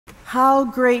How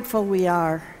grateful we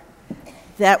are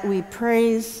that we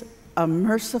praise a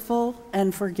merciful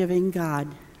and forgiving God.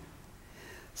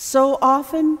 So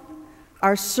often,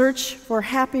 our search for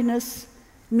happiness,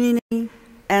 meaning,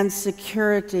 and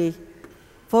security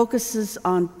focuses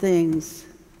on things.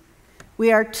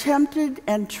 We are tempted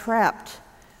and trapped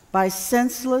by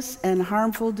senseless and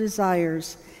harmful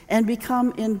desires and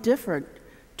become indifferent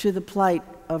to the plight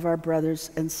of our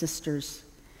brothers and sisters.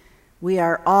 We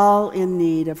are all in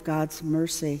need of God's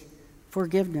mercy,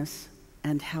 forgiveness,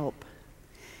 and help.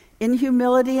 In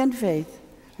humility and faith,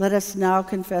 let us now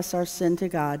confess our sin to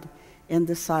God in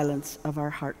the silence of our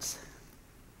hearts.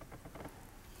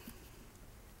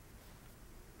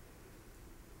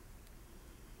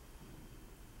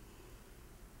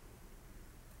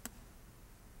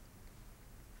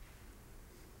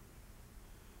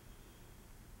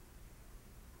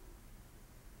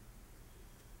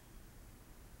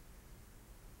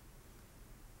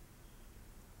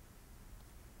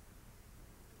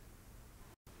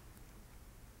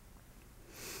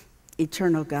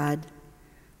 Eternal God,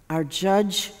 our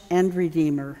judge and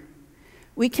redeemer,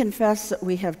 we confess that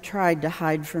we have tried to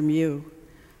hide from you,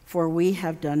 for we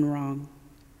have done wrong.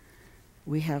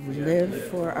 We have lived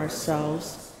for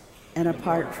ourselves and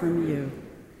apart from you.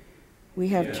 We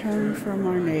have turned from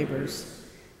our neighbors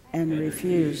and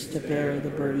refused to bear the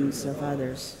burdens of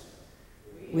others.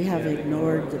 We have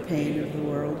ignored the pain of the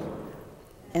world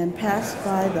and passed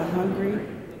by the hungry,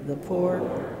 the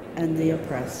poor, and the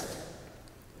oppressed.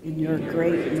 In your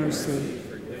great mercy,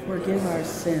 forgive our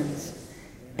sins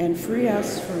and free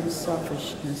us from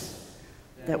selfishness,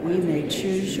 that we may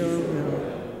choose your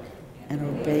will and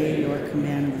obey your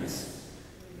commandments.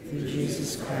 Through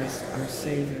Jesus Christ, our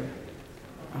Savior.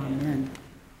 Amen.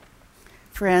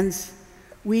 Friends,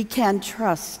 we can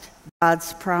trust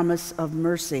God's promise of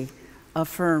mercy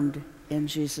affirmed in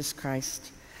Jesus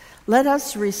Christ. Let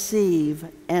us receive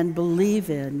and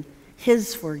believe in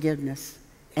his forgiveness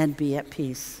and be at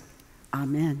peace.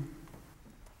 Amen.